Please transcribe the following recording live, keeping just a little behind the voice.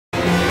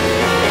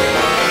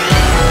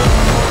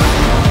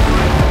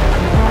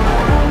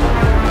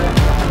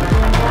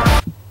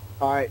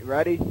Alright,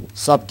 ready?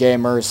 Sup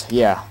gamers,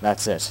 yeah,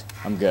 that's it.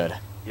 I'm good.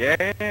 Yeah,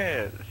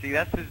 see,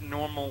 that's his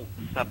normal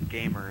sup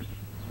gamers.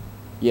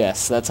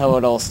 Yes, that's how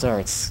it all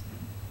starts.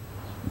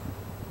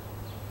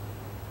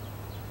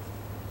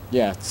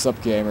 Yeah, sup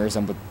gamers,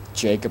 I'm with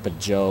Jacob and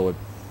Joe,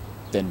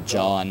 then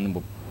John,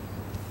 we're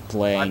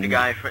playing... I'm the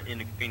guy in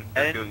the green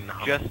And doing the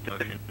just hump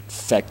motion.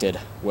 Infected.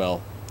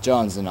 Well,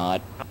 John's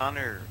not.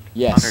 Connor.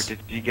 Yes. Connor, did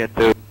you get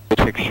the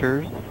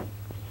pictures?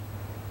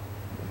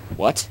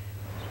 What?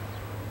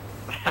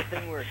 The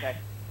thing we were texting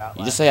about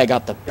You last just say I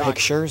got the John.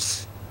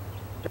 pictures?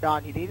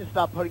 John, you need to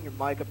stop putting your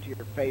mic up to your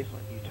face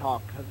when you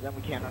talk, because then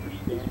we can't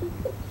understand.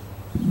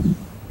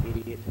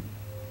 Idiot.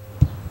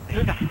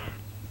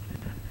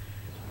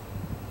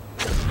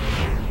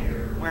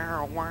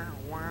 Wow, wow,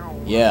 wow.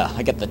 Yeah,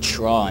 I got the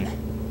Tron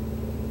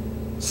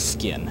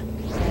skin.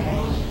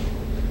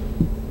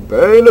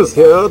 Bane is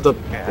here to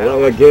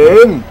play a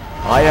game.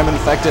 I am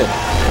infected.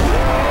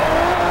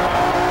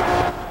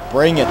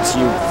 Bring it,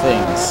 you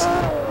things.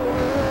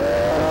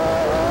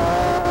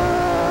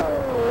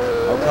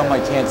 How come I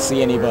can't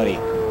see anybody?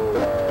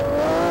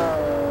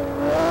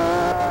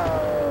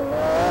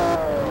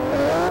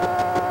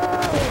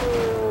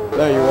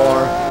 There you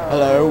are.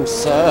 Hello,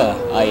 sir.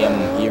 I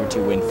am here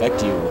to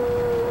infect you.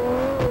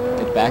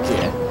 Get back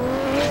here.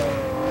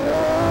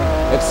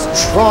 It's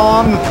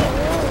Tron!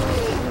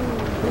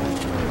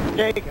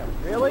 Jacob,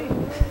 really?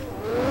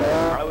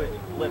 I was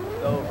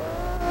flipped over.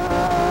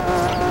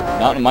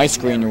 Not on my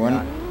screen, you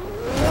weren't.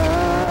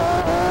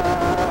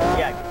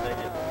 Yeah, because I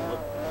just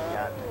flipped.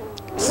 Yeah.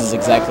 This is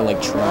exactly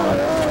like Tron.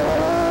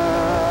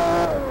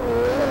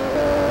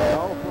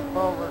 No, flip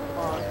over, come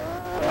on.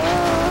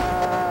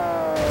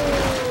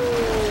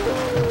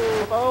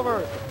 Flip over!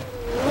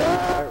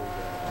 There we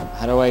go.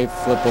 How do I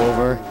flip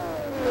over?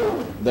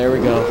 There we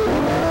go.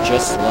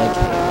 Just like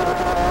Halo.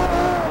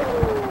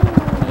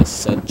 I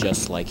said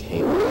just like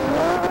Halo.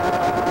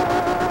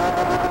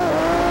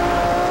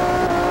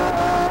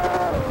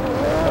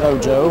 Hello,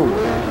 Joe.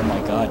 Oh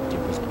my god,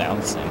 dude was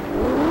bouncing.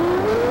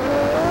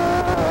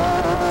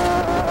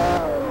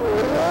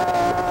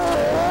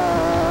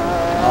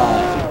 I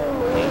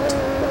hate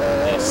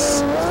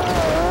this.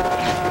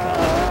 God.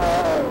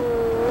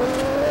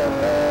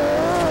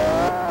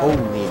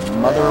 Holy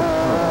mother of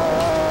pearl.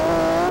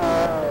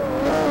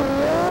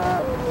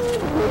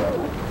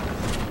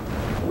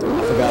 I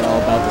forgot all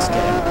about this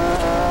game.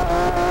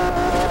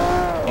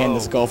 And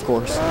this golf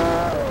course.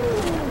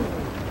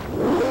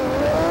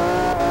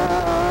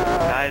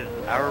 Guys,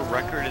 our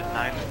record is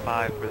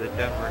 9-5 for the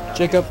Denver Nuggets.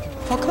 Jacob,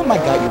 how come I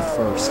got you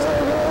first?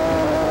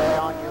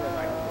 John, you're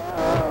right.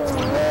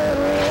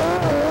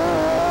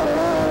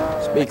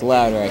 Speak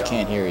louder, I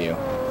can't hear you. I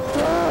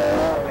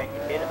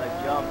hit a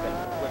jump and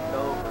flipped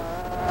over.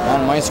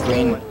 On my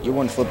screen, you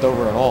weren't flipped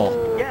over at all.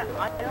 Yeah,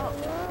 I know.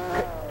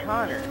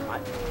 Connor,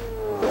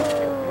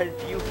 because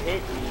you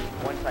hit me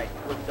once I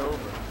flipped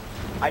over.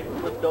 I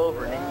flipped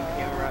over and then you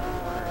came around the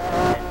corner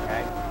and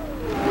tagged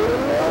me.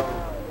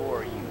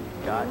 Before you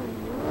got me.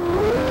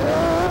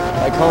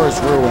 My car is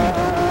ruined.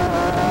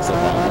 Thanks,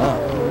 Obama.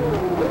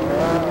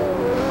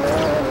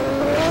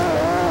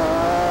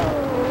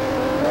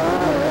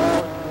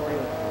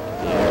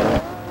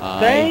 Here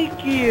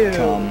Thank you! I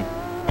come.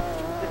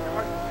 The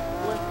car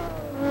flipped.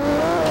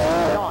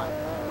 John,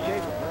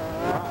 Jacob,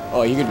 right.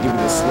 Oh, you could give me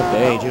the slip.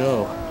 Hey,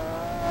 Joe.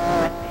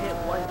 I hit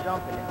one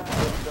jump and it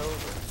flipped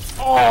over.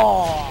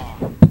 Oh!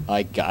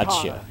 I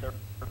gotcha.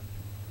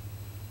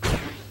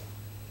 That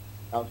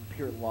was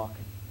pure luck.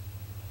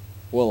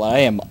 Well, I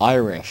am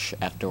Irish,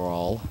 after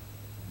all.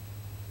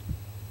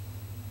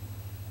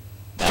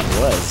 That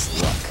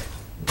was luck.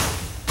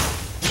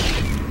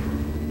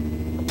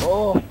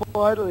 Oh,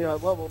 finally I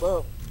leveled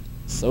up.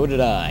 So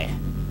did I.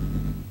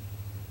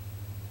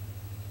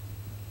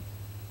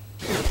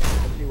 Let's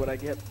see what I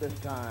get this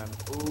time.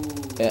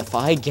 Ooh. If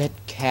I get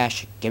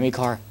cash, give me a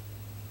car.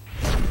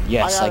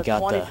 Yes, I got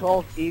the...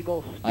 2012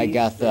 Eagle I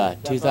got the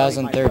Speedster. That's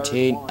already my third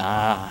 2013... one.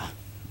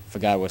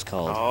 Forgot what it's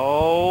called.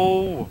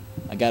 Oh!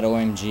 I got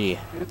OMG.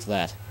 What's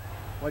that?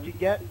 What'd you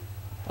get?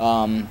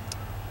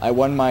 I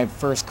won my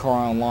first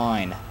car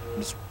online.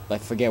 I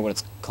forget what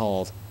it's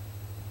called.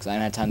 Because I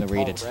didn't have time to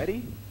read it.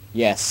 Already?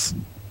 Yes.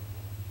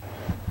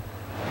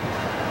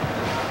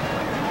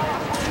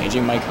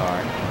 Changing my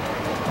car.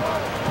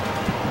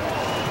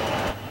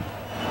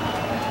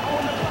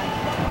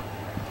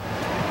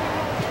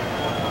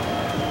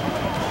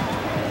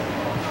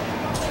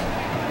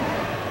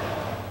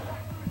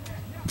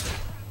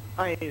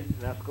 I ain't using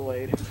an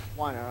Escalade.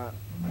 Why not?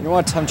 You know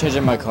what? I'm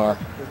changing my car. I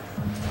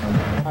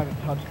haven't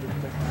touched this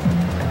thing.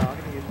 No, I'm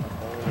gonna use my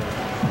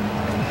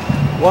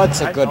Bowler.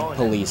 What's a I good own it.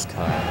 police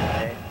car?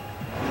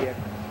 Yeah.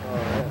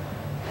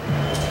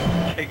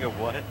 Oh, Jacob,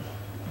 what?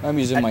 I'm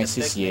using At my the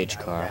picnic CCH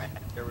I car. was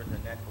at, there was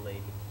an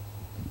Escalade.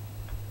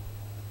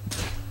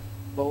 yeah.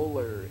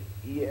 Bowler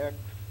EX.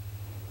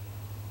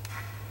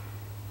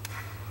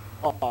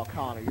 Oh,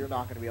 Connor, you're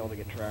not gonna be able to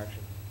get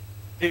traction.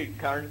 Dude,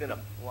 Connor's gonna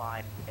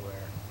fly everywhere.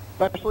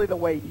 Especially the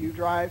way you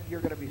drive,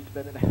 you're gonna be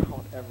spinning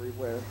out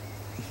everywhere.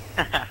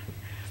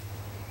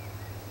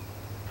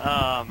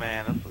 Oh man.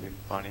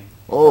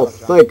 Oh,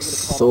 thanks,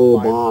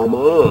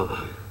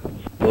 Obama.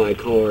 My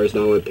car is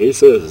now in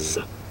pieces.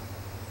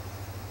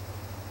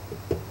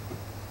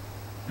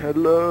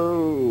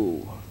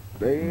 Hello.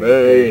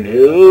 Bane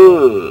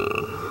here.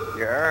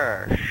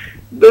 Yes.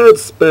 Dead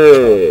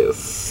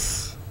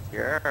Space.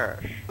 Yes.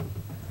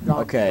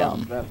 Okay,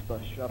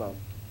 Vespa, shut up.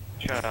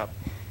 Shut up.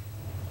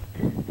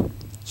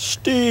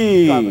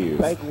 Steve!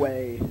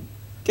 Segway.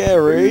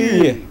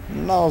 Gary!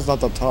 Now's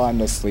not the time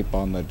to sleep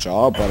on the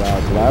job, but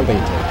I'll gladly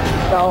take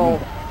it. No,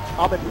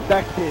 I'm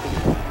infected.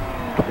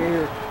 Come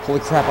here. Holy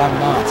crap, I'm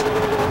not.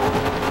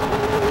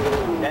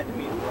 That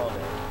means we're all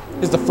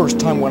dead. This is the first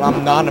time when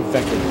I'm not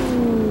infected.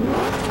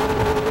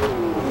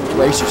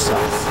 Brace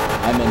yourself.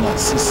 I'm in a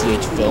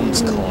CCH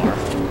Films car.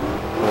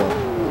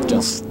 Or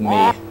just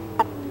me.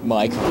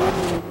 My car.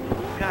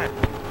 God,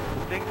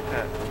 think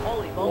that.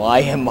 Holy moly. Why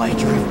am I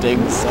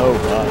drifting so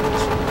much?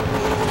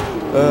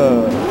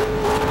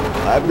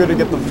 I'm gonna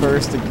get the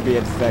first to be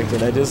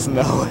infected, I just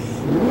know it.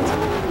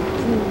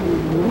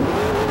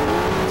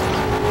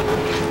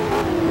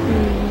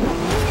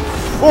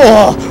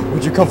 Oh!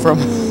 Where'd you come from?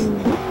 Don't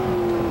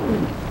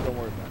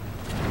worry about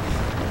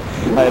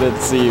it. I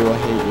didn't see you, I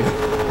hate you.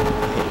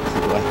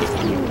 I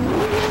hate you.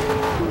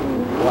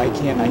 Why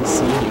can't I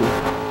see you?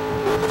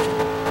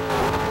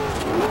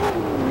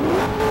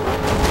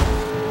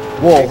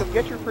 Whoa! Jacob,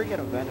 get your freaking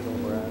invented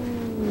over at.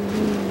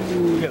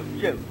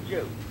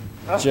 Joe.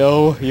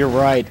 Joe, you're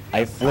right.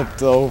 I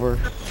flipped over.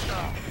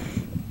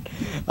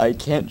 I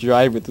can't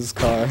drive with this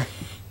car.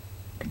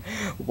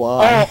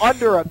 Why? Oh,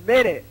 under a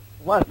minute.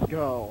 Let's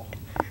go.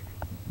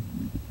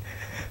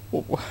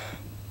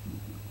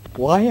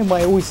 Why am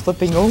I always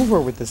flipping over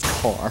with this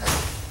car?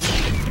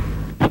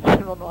 I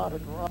don't know how to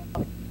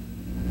drive.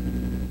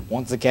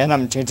 Once again,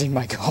 I'm changing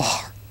my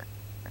car.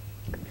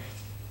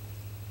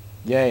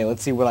 Yay,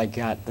 let's see what I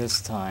got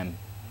this time.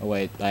 Oh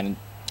wait, I didn't...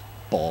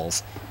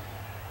 balls.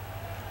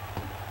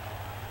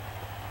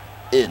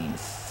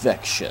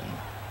 Infection.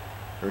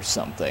 Or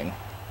something.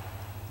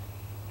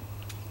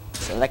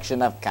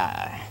 Selection of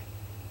car.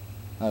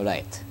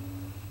 Alright.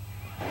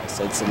 I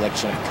said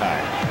selection of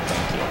car.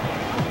 Thank you.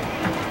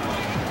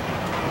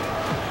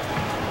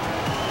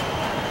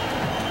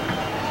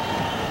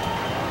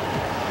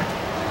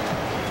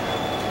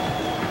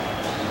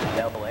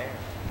 Double air.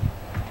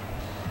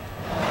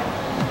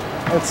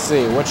 Let's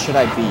see, what should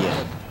I be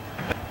in?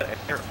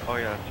 Oh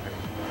yeah, that's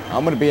right.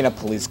 I'm gonna be in a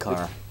police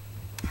car.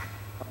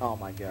 Oh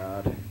my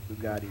god.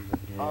 Bugatti's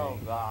again. Oh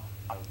god.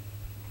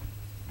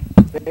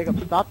 Jacob,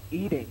 stop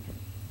eating.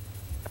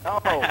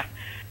 Oh.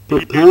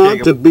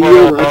 Prepared to be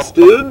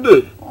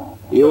arrested.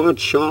 You are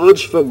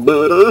charged for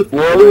murder,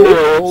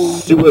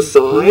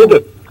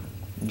 suicide,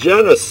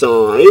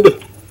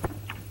 genocide,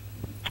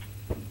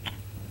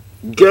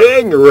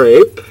 gang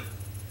rape,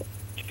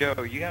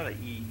 Joe, you gotta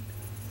eat.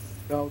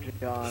 No,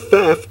 John.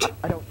 theft,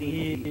 I don't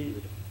need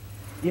food.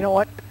 You know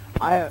what?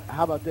 How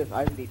about this? I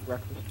haven't eaten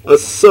breakfast.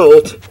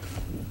 assault,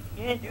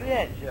 You didn't do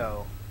that,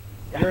 Joe.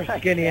 You're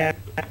skinny ass.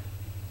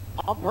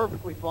 I'm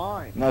perfectly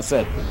fine. That's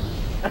it.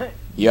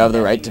 You have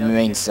the right to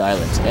remain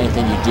silent.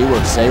 Anything you do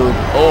or say will...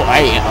 Oh,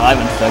 I'm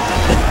infected.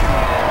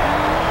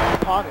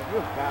 Connor,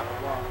 you're bad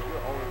luck.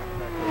 You're always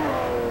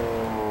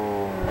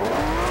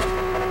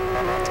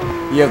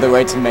infected. You have the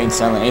right to remain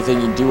silent.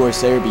 Anything you do or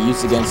say will be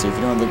used against you if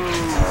you don't have the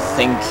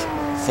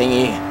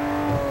thingy.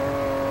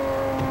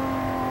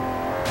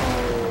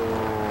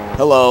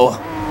 Hello.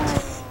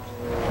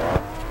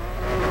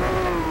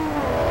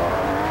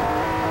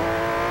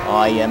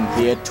 I am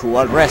here to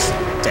arrest.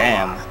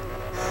 Damn.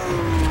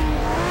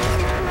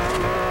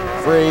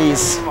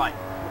 Freeze.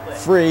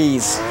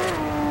 Freeze.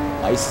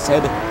 I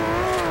said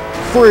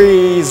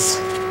freeze.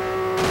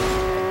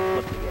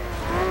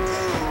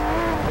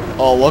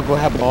 Oh, look what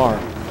happened. R.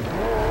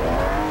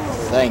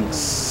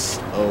 Thanks,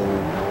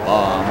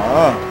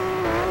 Obama.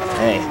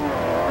 Hey.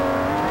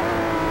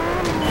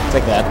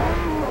 Take that.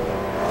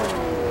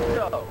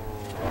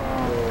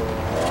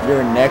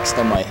 You're next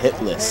on my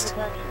hit list.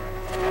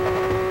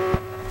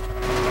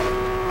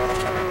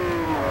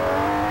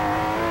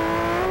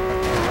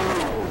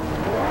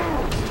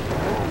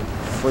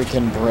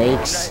 Freaking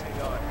brakes.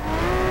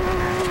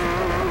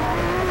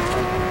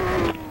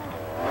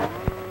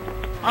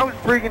 I was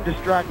freaking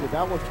distracted.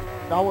 That was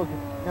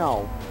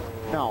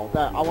no,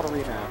 that, I want a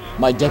rematch.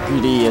 My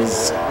deputy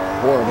is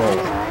horrible.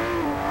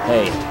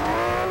 Hey.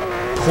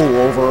 Pull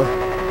over.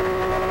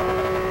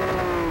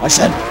 I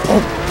said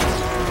pull.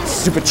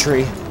 Stupid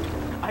tree.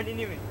 I didn't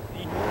even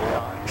see you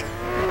dodge.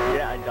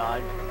 Yeah, I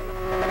dodged.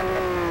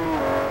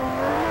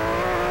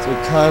 It's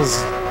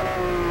because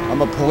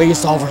I'm a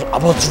police officer.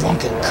 I'm a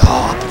drunken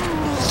cop.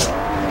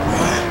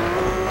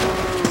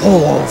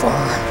 Pull over.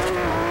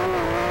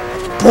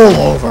 Pull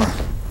over. I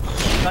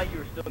thought you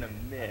were still gonna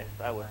miss.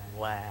 I would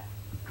laugh.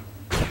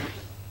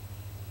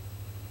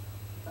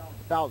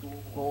 That was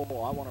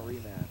cool. I want a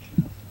rematch.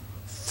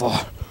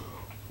 Fuck.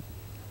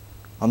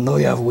 I know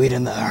you have weed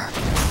in there.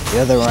 You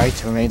have the right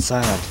to remain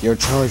silent. You're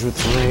charged with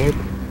rape,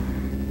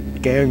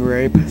 gang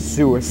rape,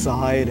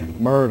 suicide,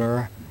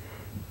 murder.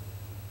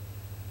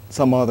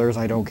 Some others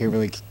I don't care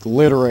really.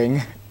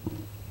 Littering,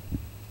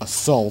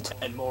 assault,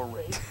 And more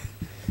rape.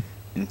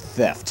 and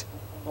theft.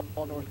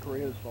 All North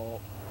Korea's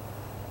fault.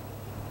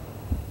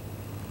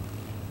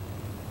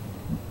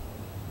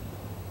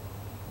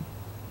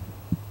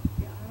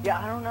 Yeah,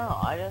 I don't know.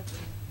 I just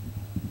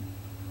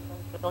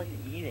feel like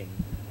eating.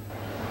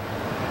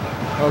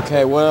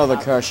 Okay, what other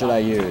car should I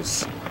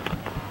use?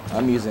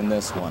 I'm using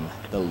this one,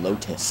 the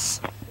Lotus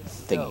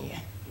thingy.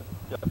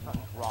 Something's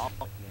wrong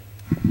with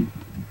me.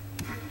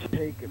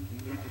 Jacob,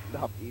 you need to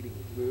stop eating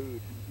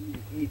food. You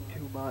eat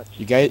too much.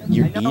 You guys,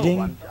 you're I know,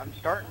 eating? I'm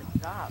starting to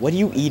stop. What are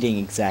you eating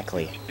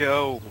exactly?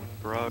 Yo,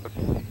 bro.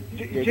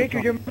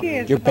 Jacob, you're making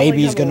it Your sound like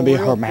baby's I'm gonna a be real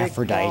big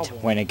hermaphrodite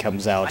problem. when it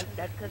comes out.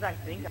 That's because I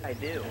think I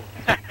do.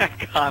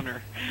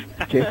 Connor.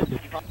 Jacob,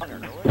 Connor,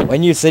 no?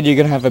 When you said you're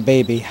gonna have a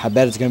baby, I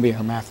bet it's gonna be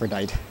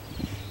hermaphrodite.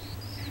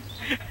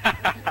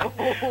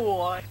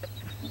 What?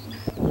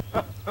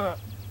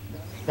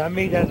 That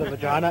means it has a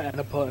vagina and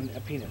a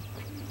penis.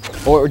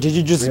 Or did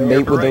you just mate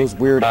with right. those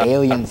weird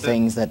alien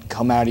things that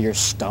come out of your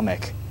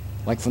stomach?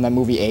 Like from that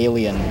movie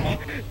Alien.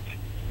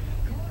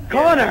 Connor!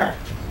 Connor,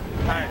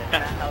 that's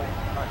not how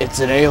it's It's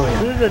an alien.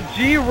 This is a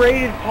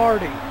G-rated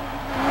party.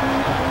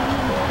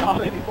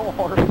 not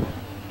anymore.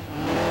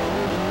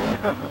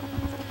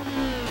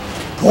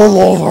 Pull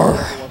over!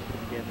 Wants to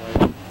begin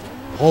with.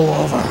 Pull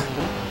over.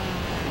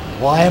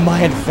 Why am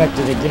I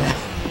infected again?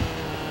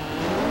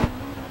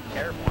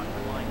 terrible.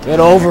 Get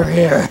over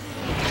here.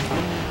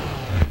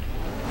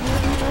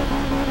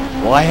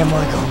 Why am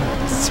I going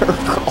in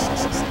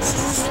circles?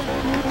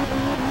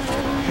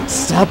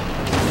 Stop.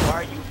 Why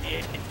are you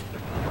in?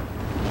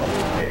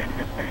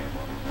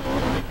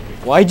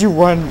 Why'd you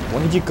run?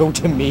 Why'd you go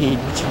to me,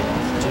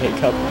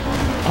 Jacob?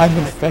 I'm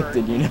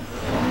infected, you know?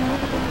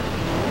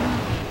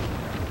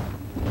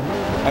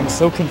 I'm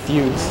so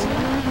confused.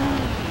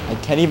 I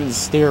can't even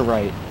steer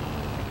right.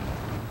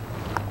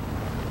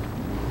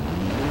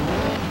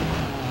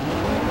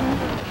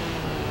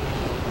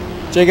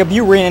 Jacob,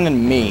 you ran into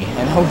me,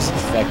 and I was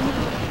infected.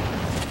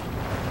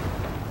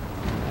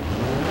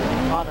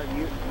 Connor,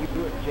 you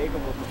do it.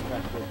 Jacob was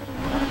infected.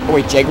 Oh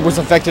wait, Jacob was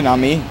infected, not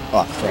me?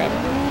 Oh crap.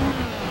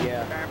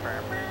 Yeah.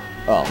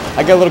 Oh,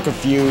 I got a little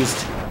confused.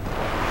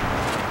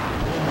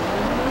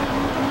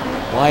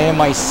 Why am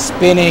I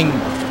spinning?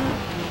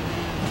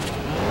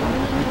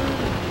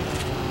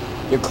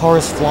 Your car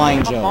is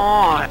flying, Joe.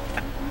 on.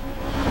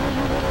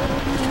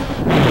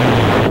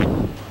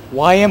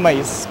 Why am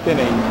I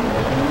spinning?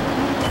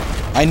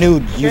 I knew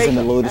using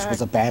the Lotus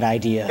was a bad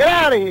idea. Get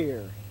out of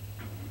here!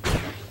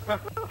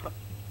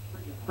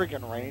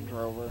 Freaking Range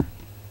Rover.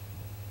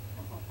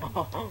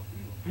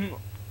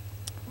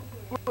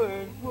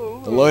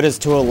 The Lotus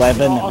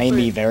 211 made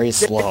me very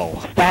slow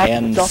Stop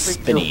and stuffing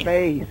spinny. your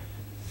face.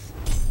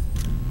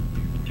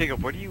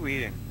 Jacob, what are you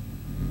eating?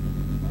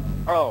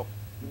 Oh,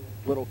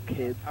 Little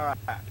kids. alright.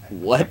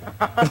 What?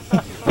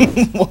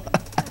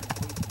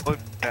 Look,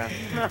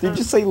 Did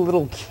you say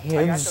little I got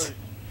kids? those.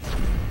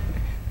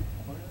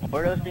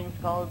 What are those things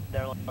called?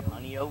 They're like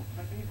honey oats.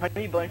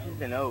 Honey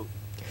bunches and oats.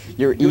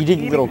 You're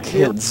eating little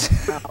kids.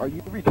 Are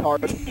you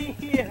retarded?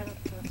 Yeah.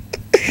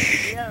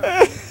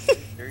 Yeah.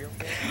 Cereal?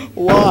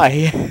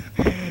 Why?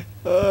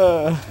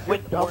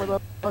 With Dumb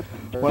orange. as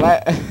a- When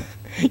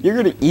you're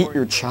gonna eat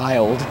your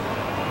child.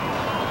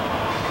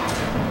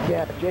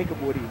 Yeah,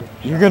 Jacob would eat it.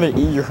 You're gonna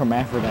eat your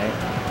hermaphrodite.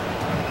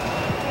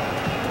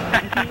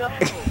 No.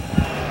 It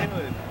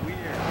was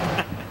weird.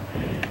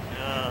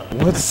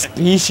 What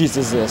species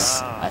is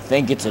this? I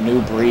think it's a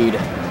new breed.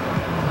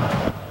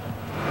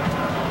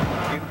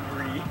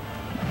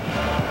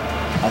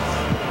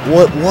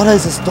 What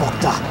is this,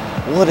 Doctor?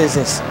 What is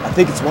this? I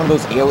think it's one of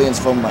those aliens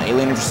from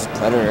Alien vs.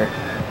 Predator.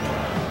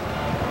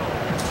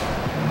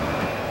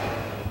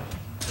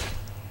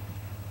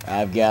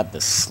 I've got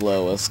the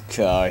slowest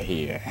car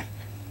here.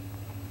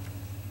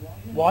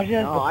 Watching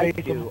No, the I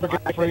face do. of Morgan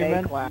I'm an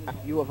Freeman. A-class.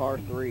 You have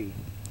R3.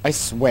 I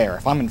swear,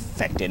 if I'm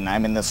infected and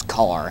I'm in this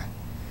car,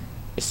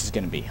 this is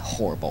gonna be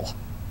horrible.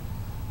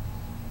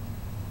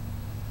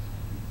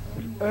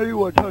 If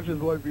anyone touches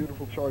my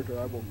beautiful charger,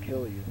 I will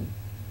kill you.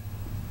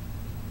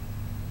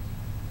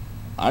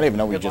 I don't even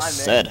know what you Goodbye,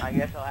 just man. said. I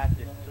guess I'll have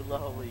to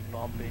slowly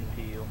bump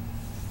into you.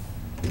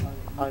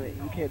 I mean,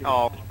 you can't even...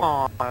 Oh,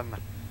 come on.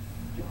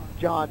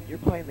 John, you're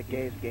playing the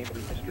gayest game in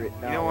history. You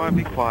Now, don't want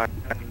to be quiet.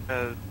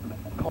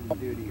 Call of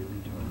Duty, you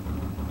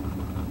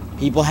retard.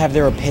 People have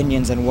their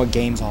opinions on what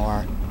games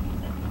are.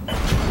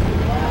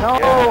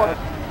 No!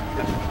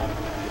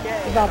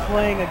 It's about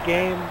playing a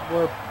game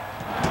where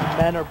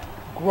men are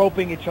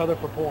groping each other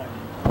for porn.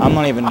 I'm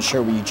not even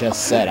sure what you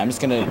just said. I'm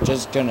just gonna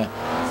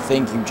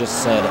think you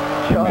just said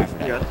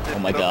hermaphrodite. Oh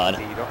my god.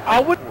 I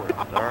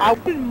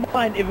wouldn't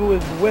mind if it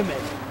was women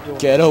doing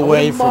Get it. I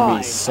away wouldn't from me,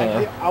 mind.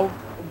 sir.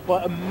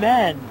 But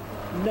men,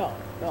 no.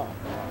 Come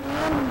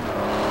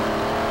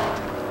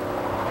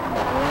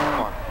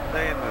on,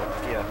 stay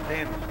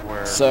in the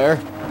square. Sir,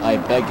 I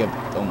beg of...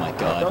 Oh my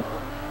god.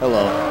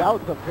 Hello. That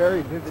was a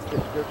very vivid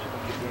description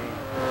of the game.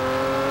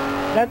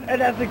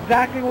 That's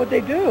exactly what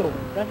they do.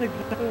 That's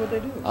exactly what they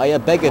do. I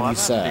beg of Well, you, I'm not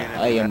sir. saying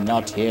I am it's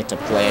not here to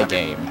play a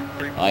game.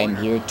 I am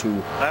here to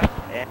Left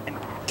and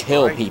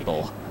kill right.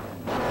 people.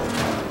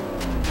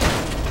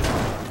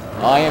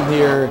 I am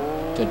here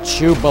to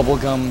chew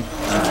bubblegum and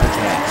kick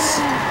ass.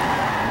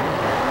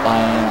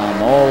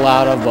 I'm all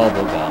out of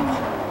bubblegum.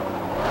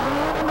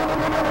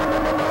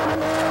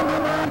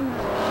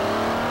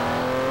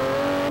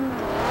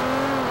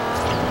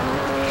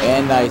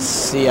 And I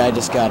see I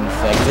just got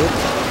infected.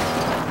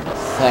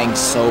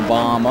 Thanks,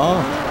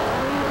 Obama,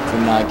 for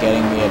not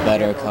getting me a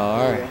better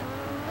car.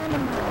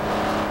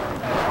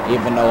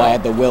 Even though I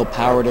had the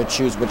willpower to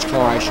choose which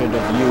car I should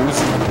have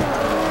used.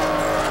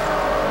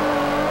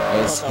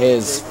 It's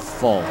his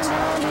fault.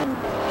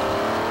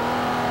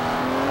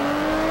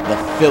 The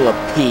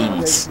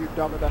Philippines. You're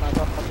dumber than I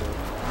thought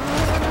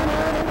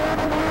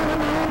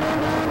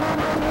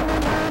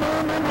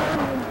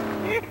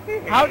you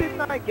were. How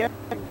didn't I get?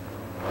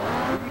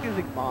 You're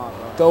using mom.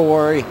 Don't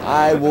worry,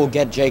 I will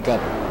get Jacob.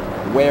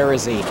 Where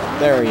is he?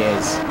 There he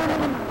is.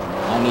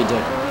 I need to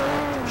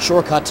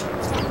shortcut.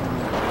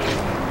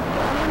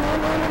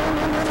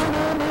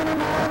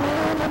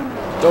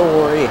 Don't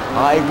worry,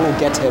 I will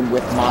get him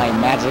with my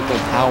magical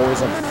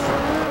powers of...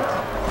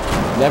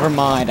 Never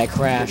mind, I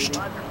crashed.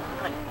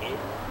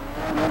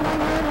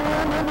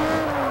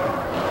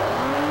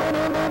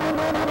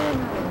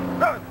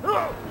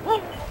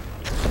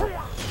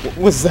 What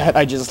was that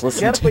I just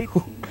listened to?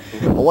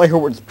 All I heard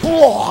was...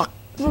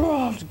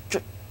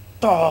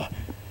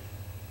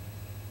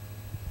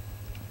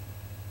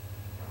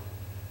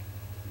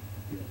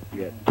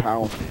 Get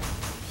pounded.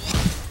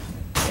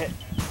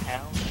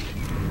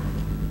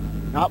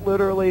 Not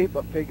literally,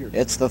 but figuratively.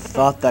 It's the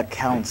thought that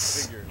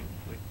counts.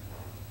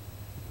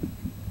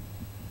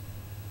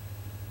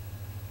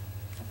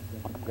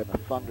 I'm gonna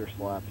thunder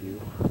slap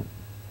you.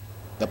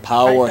 The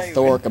power of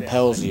Thor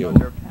compels you.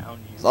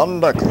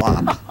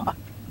 Thunderclap.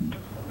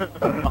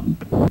 I'm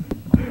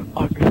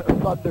gonna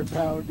thunder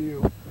pound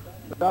you.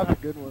 That's a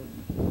good one.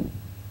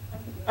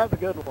 That's a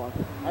good one.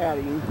 I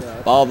gotta use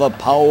that. By the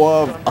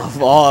power of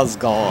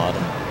Osgard.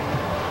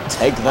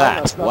 Take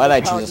that. Why'd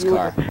I choose this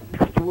car?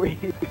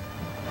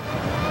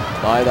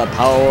 By the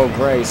power of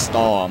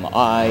Greystorm,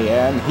 I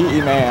am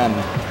He-Man.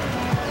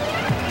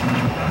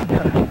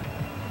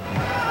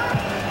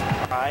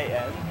 I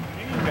am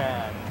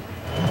He-Man.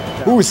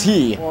 Who's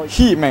he?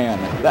 He-Man.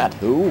 That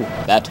who?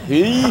 That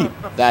he?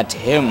 That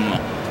him.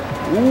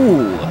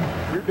 Ooh.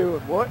 You're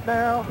doing what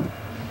now?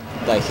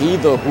 The he,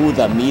 the who,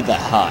 the me, the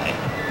hi.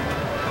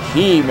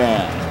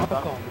 He-Man.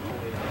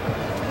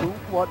 Who,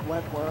 what,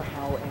 when, where,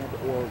 how, and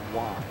or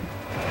why.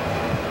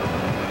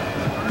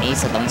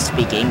 Mesa don't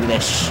speak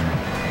English.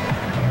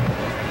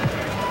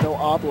 No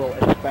hablo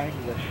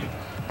Spanglish.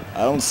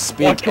 I don't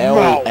speak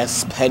El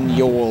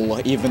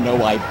Espanol, even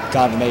though I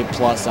got an A+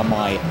 on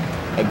my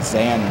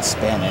exam in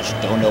Spanish.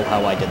 Don't know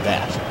how I did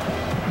that.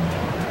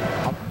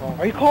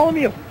 Are you calling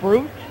me a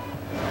fruit?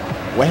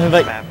 When did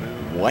I...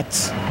 Baboon.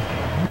 What?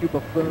 You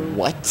buffoon.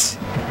 What?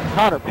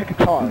 Connor, pick a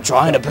car. I'm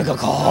trying to pick a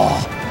car.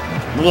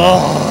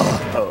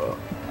 Ugh.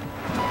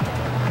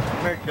 I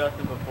heard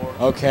Justin before.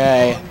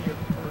 Okay.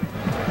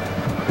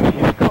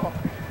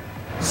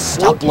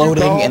 Stop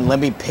loading and let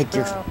me pick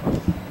your...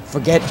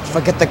 Forget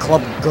the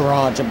club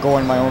garage. I'm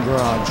going to my own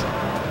garage.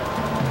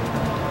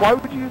 Why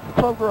would you use the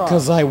club garage?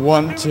 Because I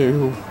want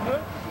to.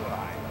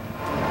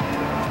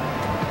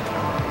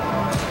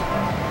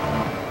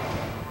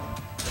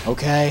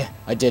 Okay,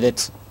 I did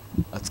it.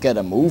 Let's get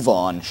a move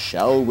on,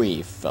 shall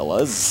we,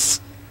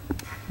 fellas?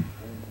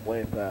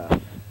 Way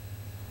fast.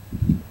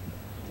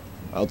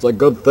 That's a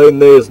good thing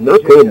these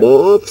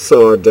necromorphs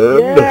are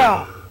dead.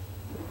 Yeah!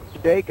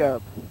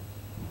 Jacob,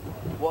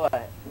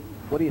 What?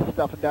 what are you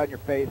stuffing down your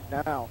face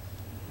now?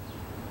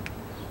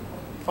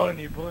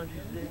 Funny bunches,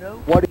 you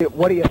know?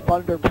 What are you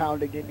thunder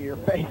pounding into your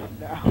face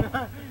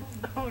now?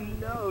 Oh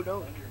no,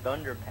 don't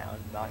thunder pound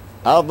back.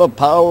 Out the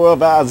power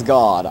of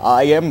Asgard,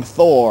 I am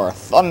Thor,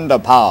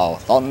 Thunderpow,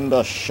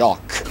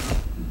 Thundershock.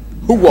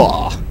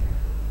 Hooah!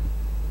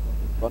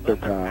 Thunder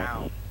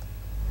pound.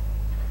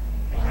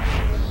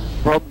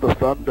 From the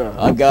thunder.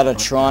 I got a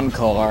Tron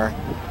car.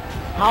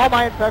 How am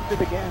I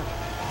infected again?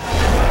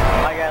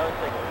 My guy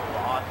looks like a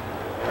boss.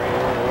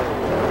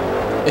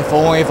 If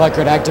only if I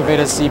could activate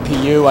a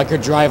CPU, I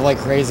could drive like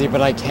crazy,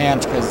 but I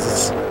can't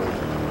because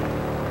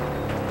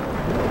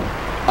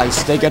I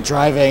stink at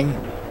driving.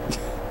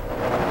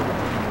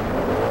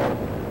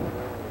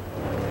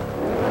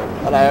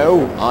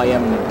 Hello, I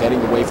am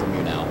getting away from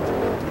you now.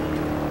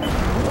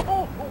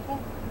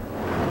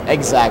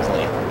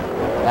 Exactly.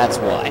 That's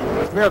why.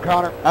 Come here,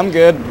 Connor. I'm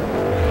good.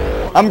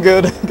 I'm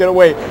good. Get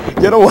away.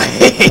 Get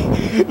away.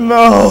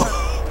 No.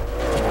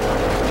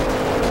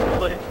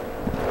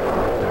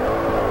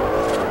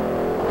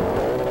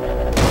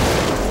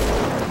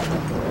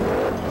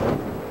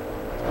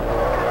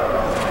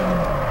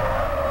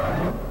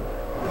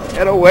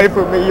 Get away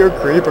from me, you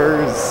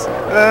creepers.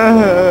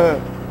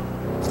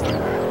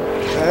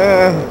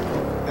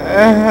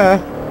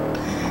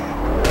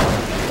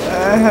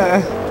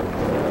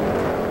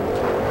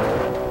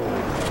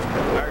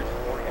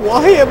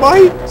 Why am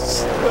I...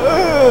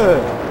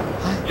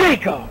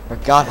 Jacob!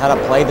 Forgot how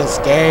to play this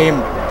game.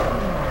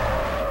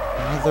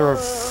 Mother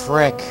of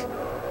frick.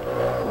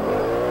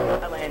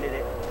 I landed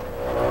it.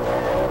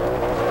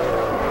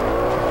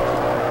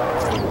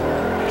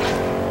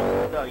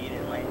 No, you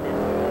didn't land it.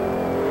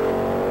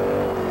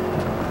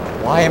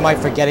 Why am I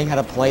forgetting how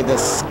to play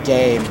this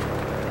game?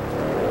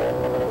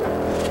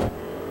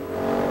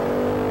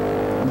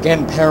 I'm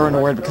getting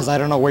paranoid because I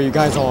don't know where you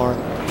guys are.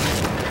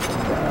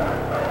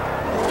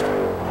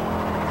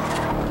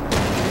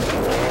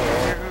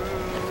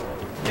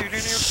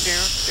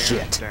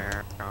 Shit.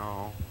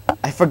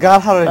 I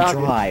forgot how to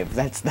drive.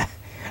 That's the...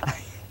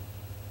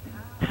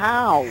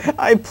 How?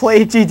 I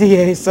play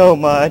GTA so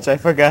much, I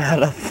forgot how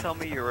to... Tell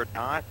me you're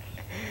not.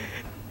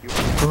 You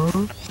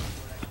were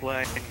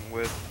playing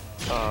with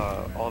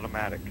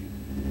automatic.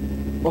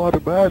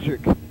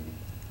 Automatic.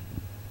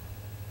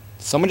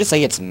 Someone just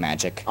say it's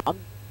magic.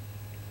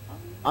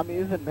 I'm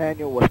using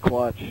manual with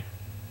clutch.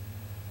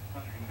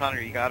 Connor,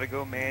 you gotta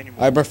go manual.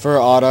 I prefer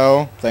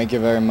auto. Thank you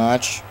very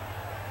much.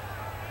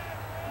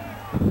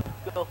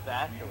 Go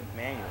faster with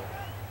manual.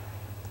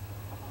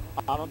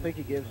 I don't think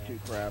he gives two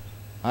craps.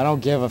 I don't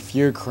give a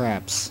few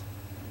craps.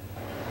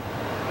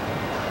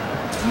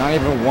 Not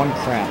even one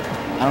crap.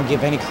 I don't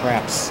give any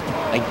craps.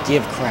 I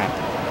give crap.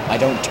 I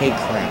don't take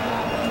crap.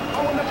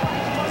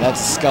 That's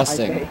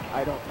disgusting.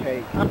 I don't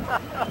take.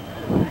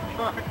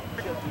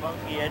 Just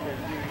monkey head and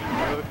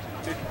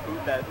just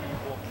poop at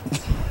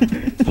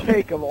people.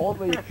 Jacob,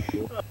 only.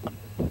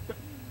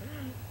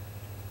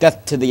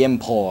 Death to the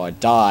impor.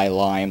 Die,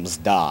 limes,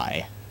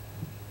 die.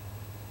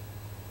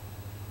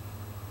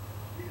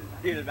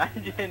 Dude,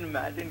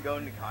 imagine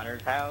going to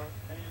Connor's house,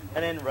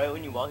 and then right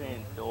when you walk in his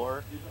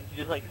door, he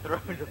just like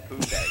throws a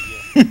poop at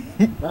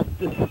you. That's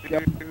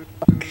disgusting.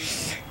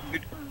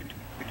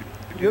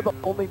 You're the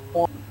only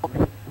one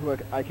who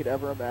I could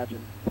ever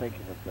imagine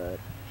thinking of that.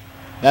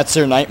 That's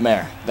your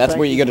nightmare. That's Thank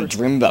what you you gotta for-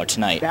 dream about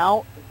tonight.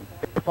 Now,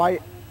 if I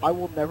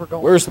will never go.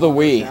 Where's into the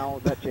Connor's. Wii? Now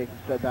that Jacob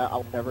said that,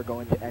 I'll never go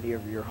into any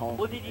of your homes.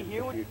 Well, did you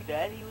hear what he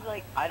said? He was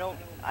like, I don't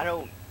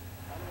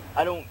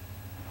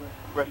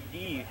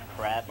receive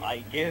crap,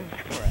 I give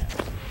crap.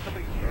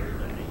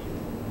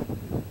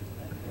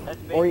 That's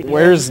Or you basically- can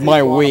Where's just my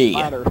go on a Wii?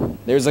 platter.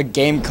 There's a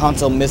game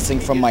console missing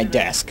from my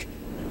desk.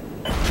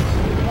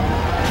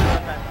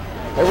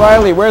 Hey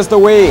Riley, where's the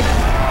Wii?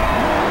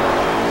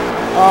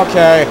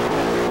 Okay,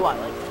 Oh, I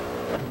like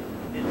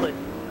it. This list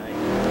is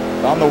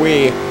nice. found the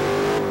Wii.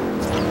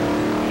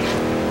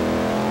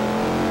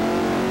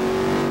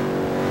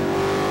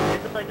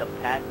 This is like a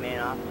Pac-Man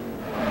option.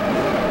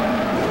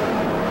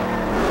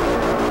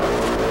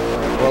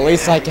 Or at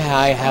least I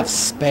have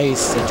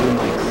space to do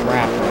my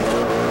crap with.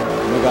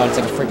 Oh my god, it's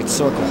like a freaking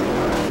circle.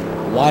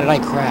 Why did I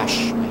crash?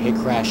 I hate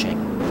crashing.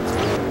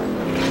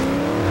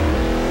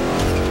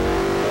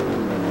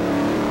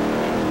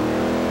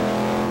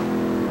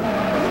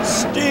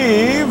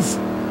 Steve!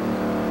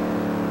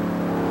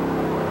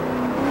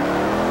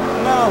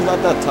 Now's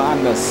not the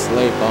time to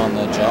sleep on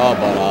the job,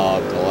 but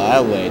I'll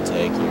gladly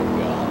take your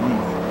gun.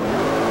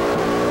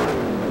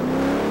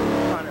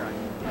 Connor,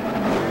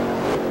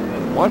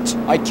 What?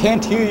 I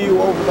can't hear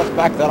you over the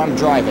fact that I'm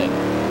driving.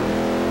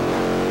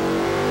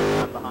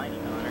 I'm behind you,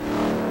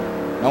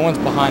 Connor. No one's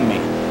behind me.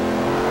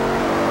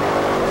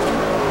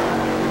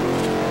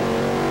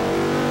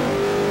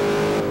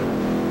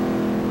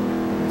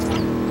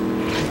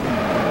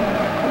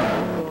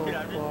 Dude,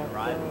 I'm just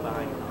driving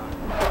behind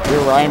Connor.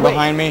 You're riding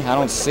behind me? I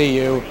don't see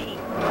you.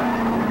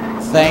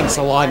 Thanks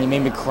a lot, you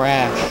made me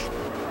crash.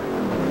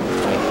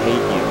 I hate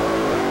you.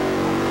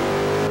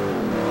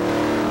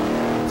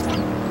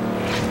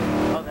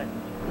 Oh, that's...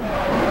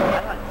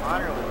 I thought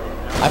Connor was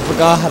in. I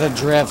forgot how to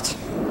drift.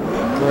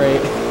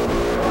 Great.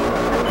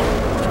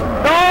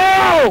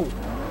 No!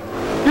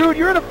 Dude,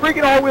 you're in a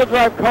freaking all-wheel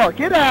drive car.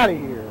 Get out of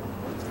here.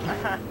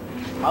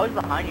 I was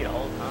behind you the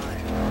whole time.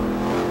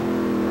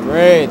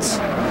 Great.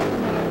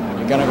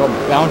 You're gonna go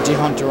bounty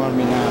hunter on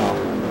me now.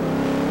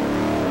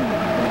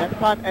 Next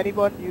time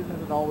anyone uses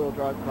an all-wheel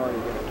drive car,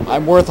 you're gonna kill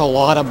I'm worth a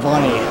lot of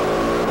money.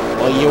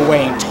 Well, you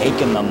ain't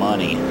taking the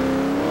money.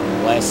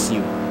 Unless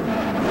you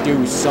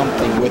do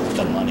something with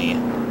the money.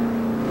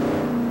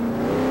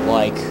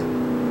 Like,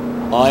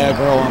 buy a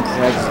girl on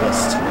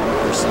Craigslist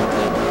or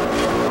something.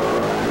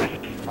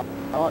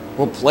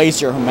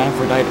 Replace your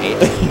hermaphrodite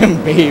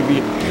alien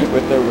baby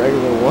with the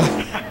regular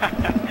one.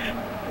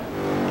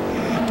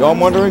 So I'm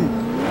wondering,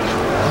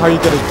 how are you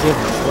gonna give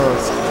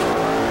birth?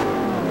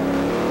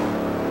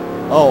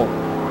 Oh,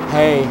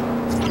 hey.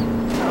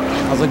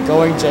 How's it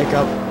going,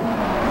 Jacob?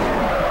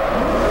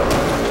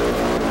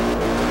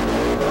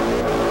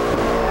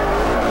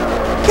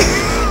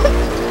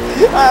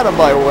 Out of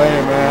my way,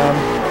 man.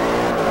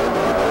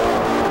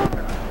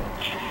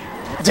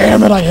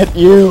 Damn it, I hit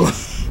you.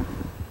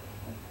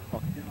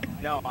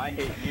 No, I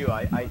hit you.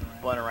 I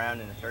spun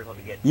around in a circle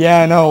to get...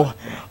 Yeah, I know.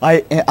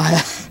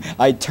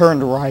 I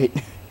turned right.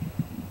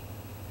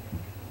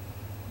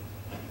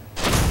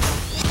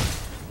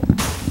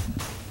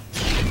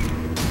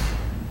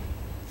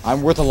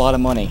 I'm worth a lot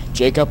of money.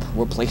 Jacob,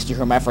 replace your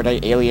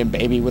hermaphrodite alien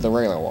baby with a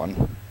regular one.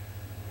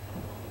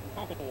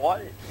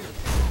 What?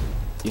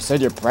 You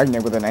said you're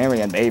pregnant with an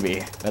alien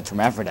baby. That's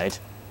hermaphrodite.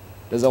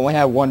 Does it only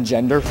have one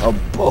gender? Or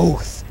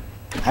both?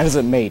 How does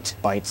it mate?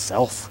 By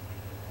itself?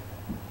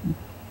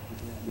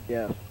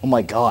 Yeah. Oh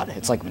my god,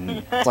 it's like... And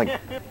it has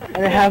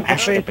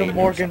the face of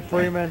Morgan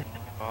Freeman.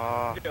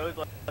 Shut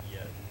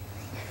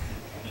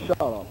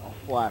up. I'll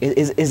slap.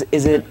 Is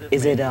it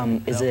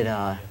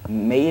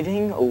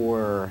mating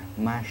or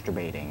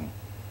masturbating?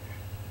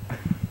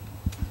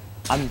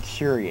 I'm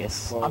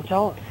curious. I'm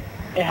telling you.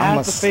 It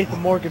has the face of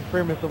Morgan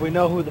Freeman, so we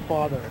know who the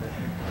father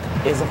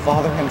is. Is the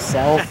father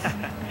himself?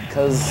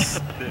 Because...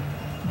 I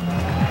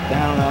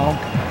don't know.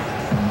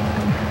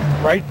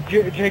 Right,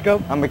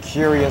 Jacob? I'm a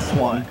curious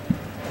one.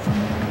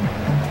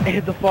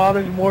 The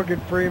father's Morgan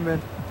Freeman.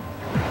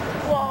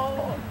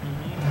 Whoa!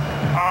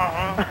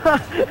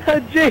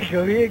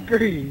 Jacob, he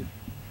agrees.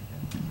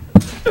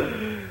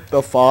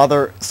 The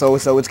father... So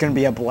it's gonna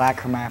be a black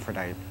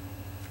hermaphrodite.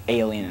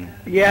 Alien.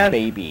 Yes.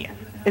 Baby.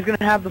 It's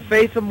gonna have the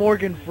face of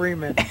Morgan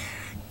Freeman.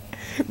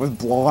 With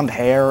blonde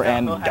hair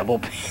and he'll have double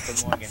the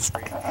face of Morgan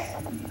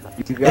Freeman.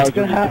 You guys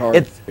gonna are have-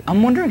 retarded.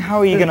 I'm wondering how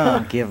are you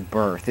gonna give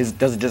birth?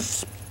 Does it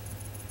just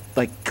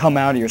like come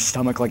out of your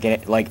stomach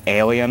like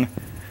Alien?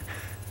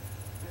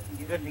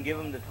 You doesn't give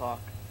him the talk.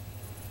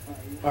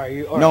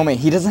 No, man,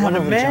 he doesn't have a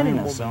When a man and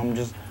vagina, so woman- I'm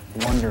just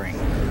wondering.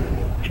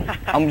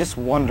 I'm just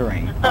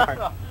wondering.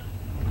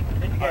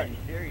 It's getting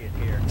serious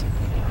here.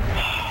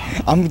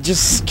 I'm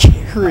just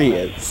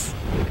curious.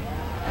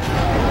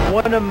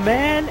 When a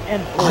man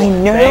and boy I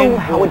know bang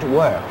how it boy-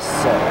 works,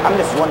 sir. I'm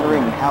just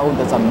wondering how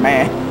does a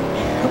man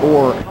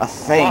or a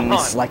thing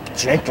like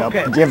Jacob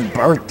Okay. give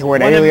birth to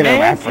an When a alien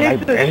man hermaphrodite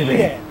takes a baby?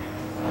 shit,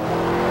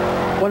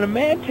 when a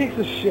man takes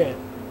a shit,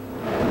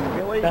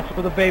 that's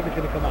where the baby's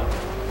gonna come out.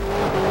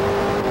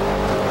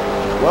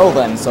 Well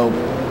then, so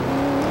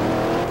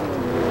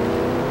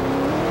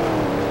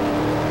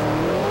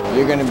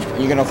you're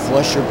gonna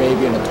flush your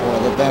baby in a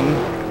toilet then?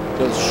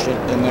 There's shit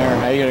in there.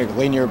 How you gonna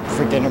clean your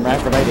freaking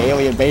hermaphrodite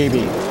alien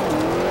baby?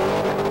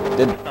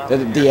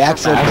 Did the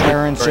actual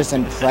parents just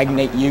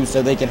impregnate you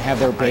so they can have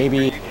their baby?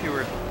 You two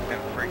are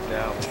freaked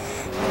out.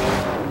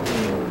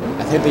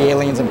 I think the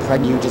aliens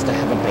impregnate you just to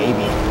have a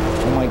baby.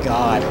 Oh my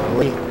god.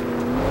 Really?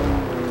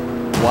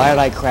 Why did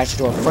I crash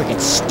into a freaking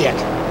stick?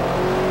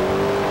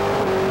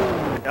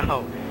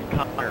 Oh,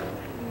 Connor.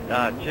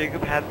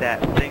 Jacob had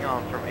that thing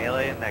on from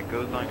Alien that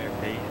goes on your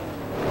face.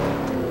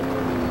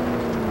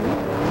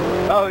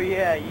 Oh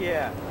yeah,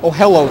 yeah. Oh,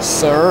 hello,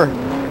 sir.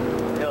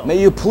 Hill. May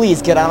you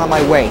please get out of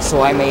my way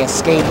so I may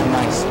escape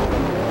nice.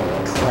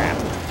 Crap.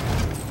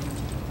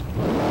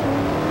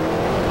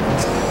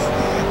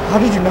 How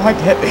did you not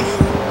get me?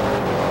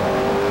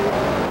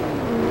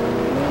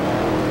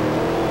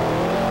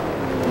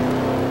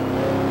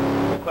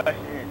 The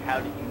question is, how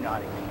did you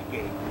not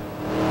escape?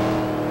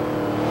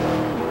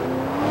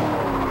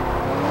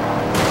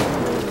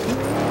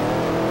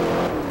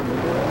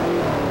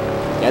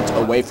 Get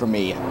away from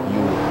me,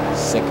 you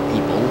sick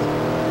people.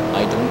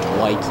 I don't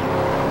like you.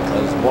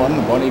 Because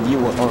one of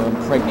you are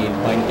impregnated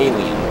by an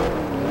alien.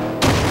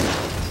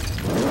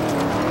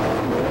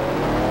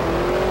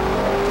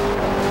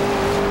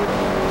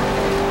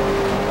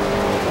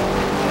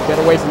 Get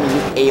away from me,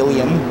 you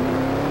alien.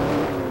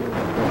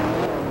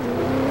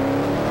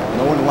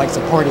 No one likes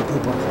a party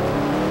pooper.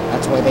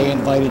 That's why they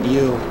invited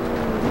you.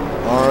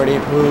 Party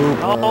pooper.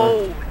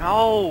 No,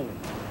 no.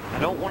 I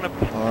don't want to.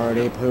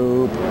 Party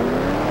pooper.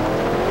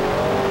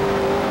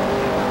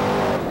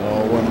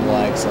 No one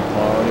likes a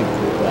party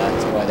pooper.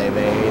 That's why they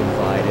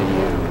invited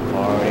you.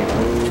 Party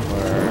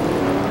pooper.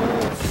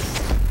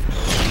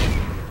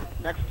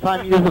 Next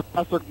time you use a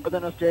password more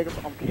than us, Jacob,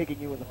 I'm kicking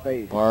you in the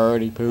face.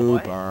 Party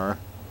pooper.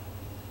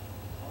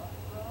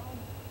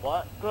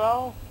 What,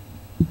 bro?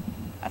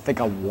 I think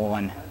I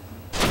won.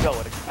 Joe,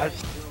 what, I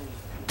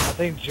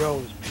think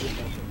Joe's pretty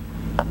much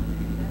it.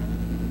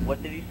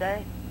 what did he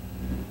say?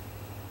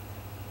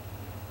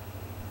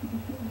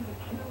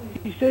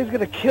 He says he's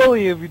gonna kill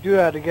you if you do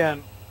that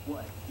again.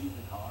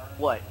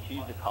 What?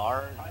 Choose the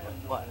car?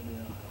 What?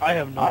 I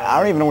have no I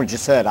don't even know what you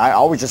said. I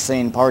was just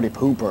saying party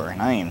pooper,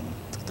 and I ain't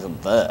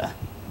the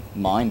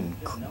mine.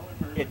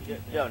 Yeah,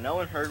 Joe, no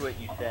one heard what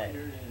you said.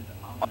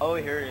 All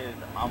we heard is,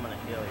 I'm gonna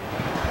kill you.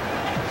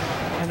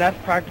 And that's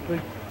practically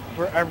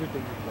for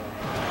everything you said.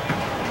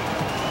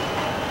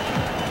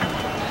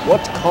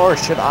 What car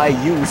should I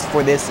use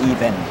for this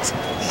event?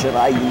 Should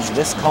I use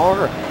this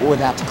car or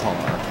that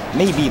car?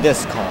 Maybe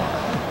this car.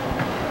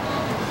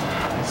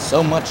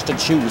 So much to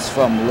choose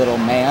from, little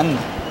man.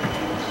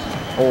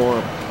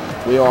 Or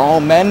we are all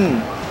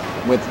men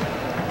with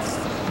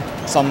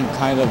some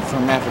kind of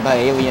hermaphrodite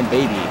alien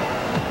baby.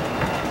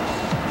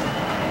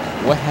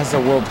 What has the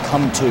world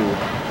come to?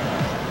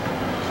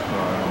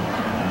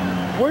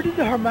 Where did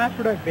the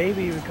hermaphrodite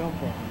baby even come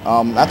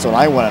from? That's what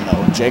I want to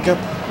know, Jacob.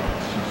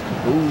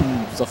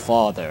 Who's the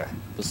father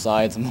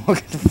besides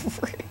Morgan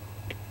Freeman?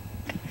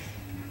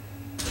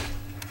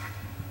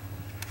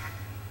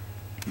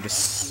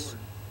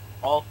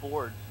 All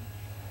Fords.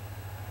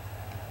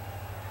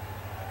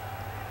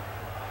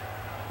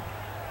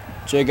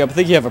 Jacob, I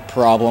think you have a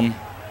problem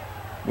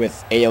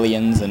with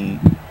aliens and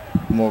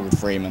Morgan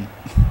Freeman.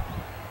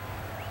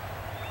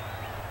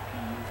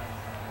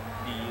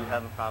 Do you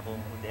have a problem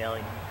with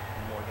aliens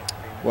and Morgan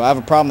Freeman? Well, I have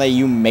a problem that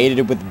you mated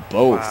it with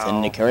both,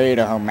 and they Wow. created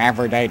a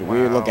hermaphrodite,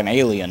 weird-looking Wow.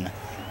 alien.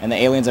 And the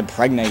aliens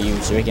impregnate you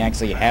so you can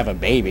actually have a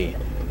baby.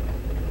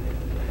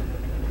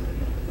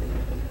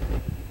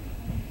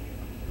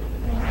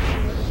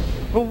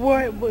 But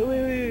wait.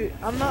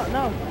 I'm not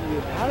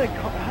confused. How did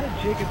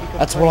Jacob become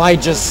That's what I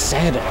just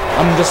said.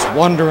 I'm just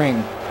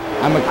wondering.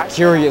 I'm a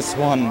curious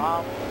one.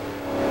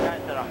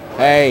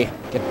 Hey,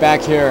 get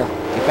back here.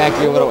 Get back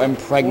here, you little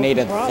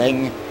impregnated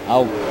thing.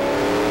 I'll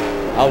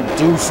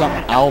do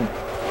something. I'll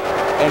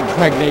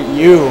impregnate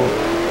you.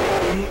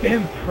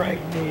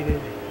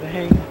 impregnated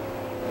thing?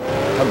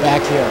 Come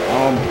back here.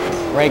 I'll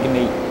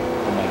impregnate.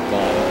 Oh my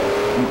god.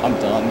 I'm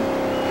done.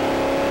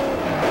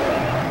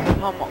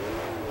 Come on.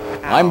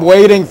 I'm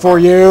waiting for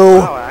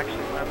you. Wow,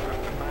 actually,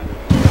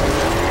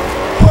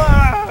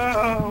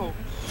 Whoa!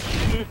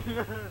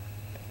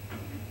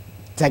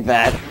 Take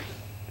that.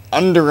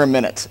 Under a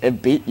minute.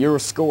 It beat your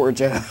score,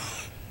 Joe.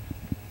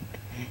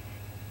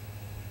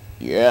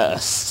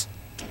 Yes.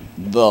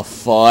 The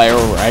fire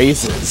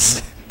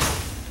rises.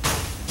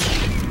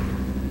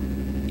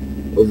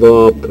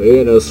 The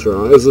penis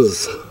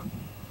rises.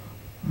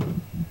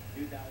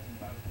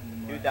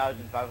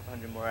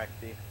 2,500 more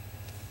XP.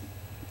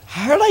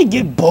 How did I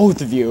get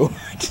both of you?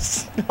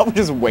 I was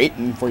just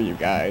waiting for you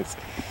guys.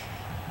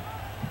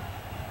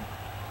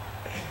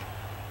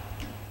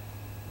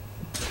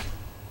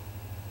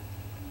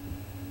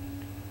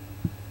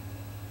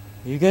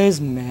 Are you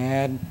guys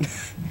mad?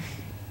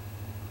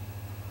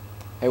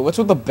 Hey, what's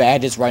with the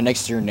badges right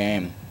next to your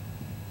name?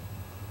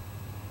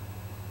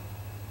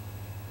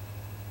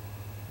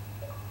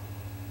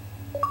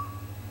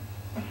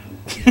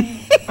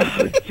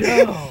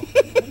 Joe.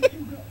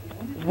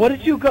 What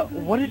did you guys do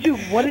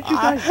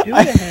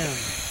to him?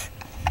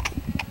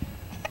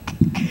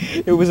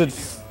 It was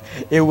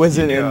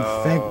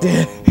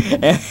infected.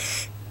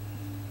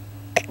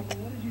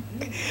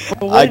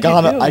 Well, what I did you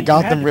got do? I You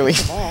got had them to really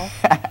pick them off.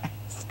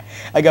 fast.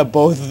 I got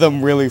both of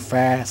them really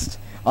fast.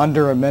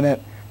 Under a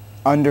minute,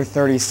 under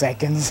 30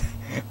 seconds.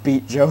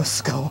 Beat Joe's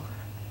skull.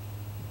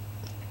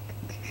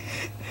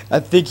 I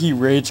think he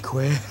rage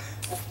quit.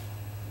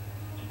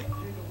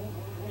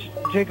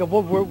 Jacob,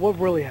 what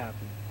really happened?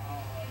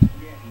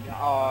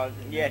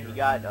 Yeah, he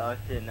got us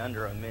in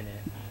under a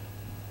minute.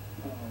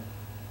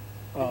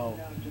 Oh.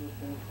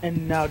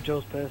 And now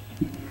Joe's pissed.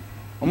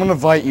 I'm gonna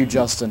invite you,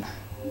 Justin.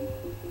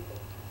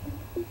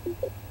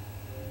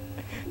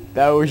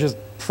 That was just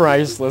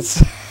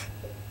priceless.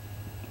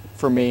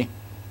 For me.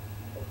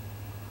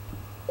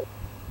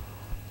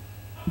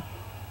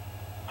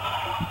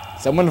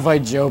 Someone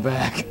invite Joe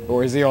back,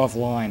 or is he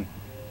offline?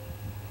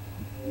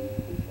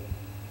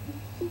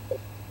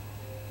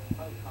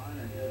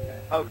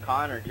 Oh,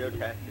 Connor, Joe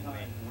texted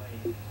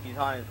me. He's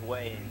on his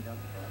way in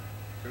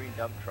 3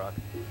 dump trucks.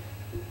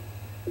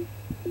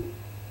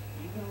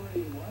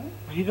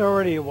 He's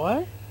already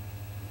what?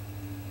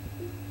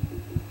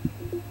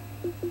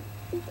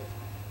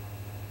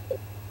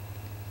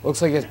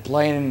 Looks like he's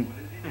playing.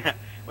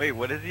 Wait,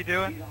 what is he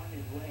doing?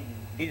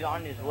 He's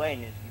on his way in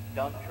his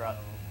dump truck.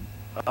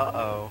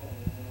 Uh-oh.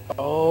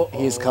 Oh.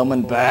 He's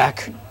coming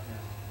back.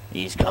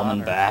 He's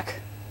coming back.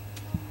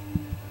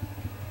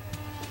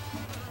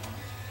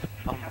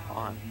 Come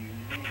on.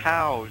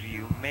 How do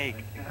you make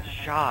a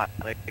shot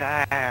like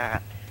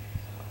that?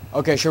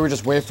 Okay, should we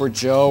just wait for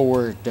Joe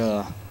or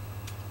No.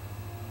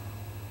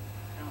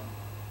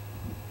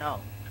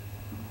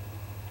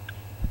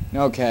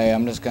 Okay,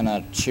 I'm just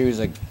gonna choose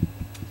a...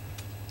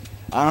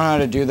 I don't know how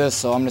to do this,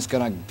 so I'm just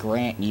gonna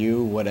grant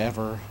you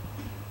whatever.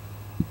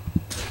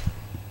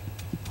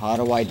 How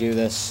do I do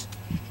this?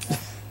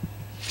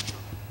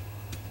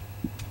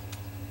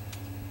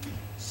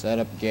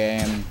 Setup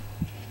game.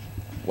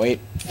 Wait.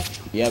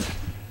 Yep.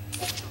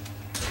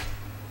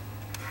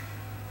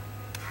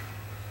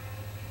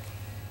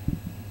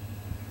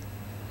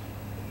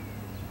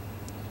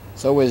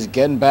 So is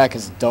getting back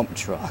his dump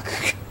truck.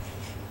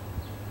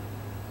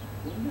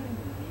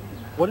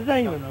 What does that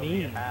even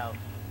mean?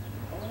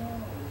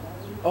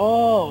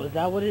 Oh, is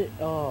that what it...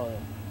 Oh.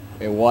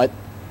 Wait, what?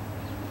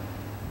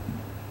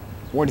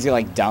 What is he,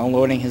 like,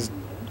 downloading his...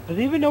 Does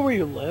he even know where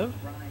you live?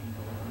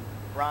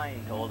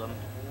 Brian told him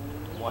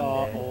one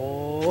day.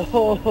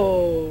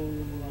 Oh.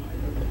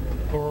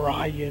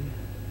 Brian.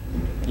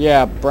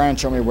 Yeah, Brian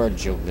showed me where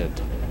Joe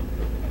lived.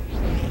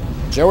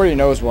 Joe already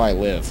knows where I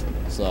live,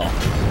 so...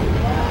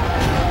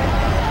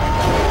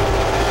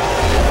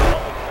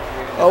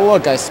 Oh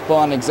look, I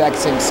spawned exact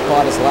same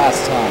spot as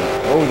last time.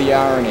 Oh, the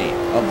irony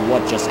of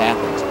what just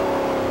happened.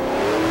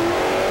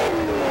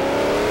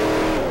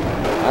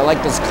 I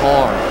like this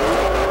car.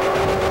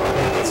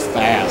 It's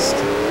fast.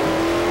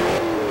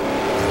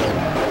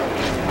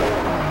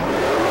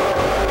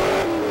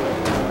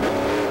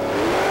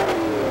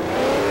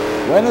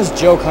 When is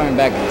Joe coming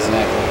back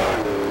exactly?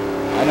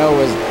 I know it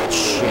was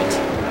shit.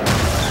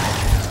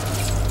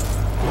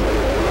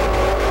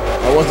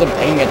 I wasn't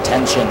paying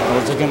attention. I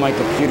was looking at my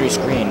computer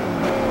screen.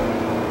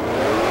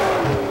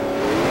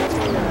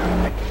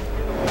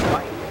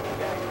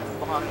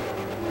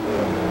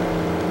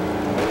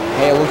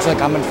 Hey, it looks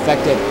like I'm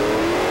infected.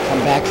 Come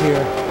back here.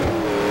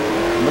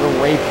 I'm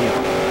gonna rape you.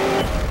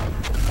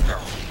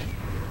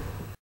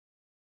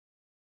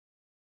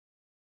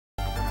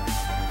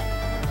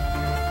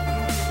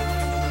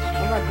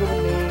 I'm not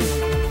giving names.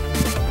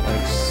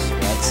 Thanks.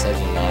 That says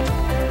a lot.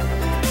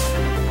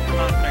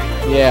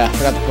 Yeah, I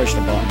forgot to push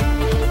the button.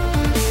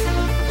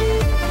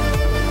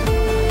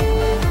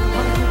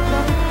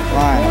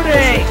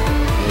 Fine.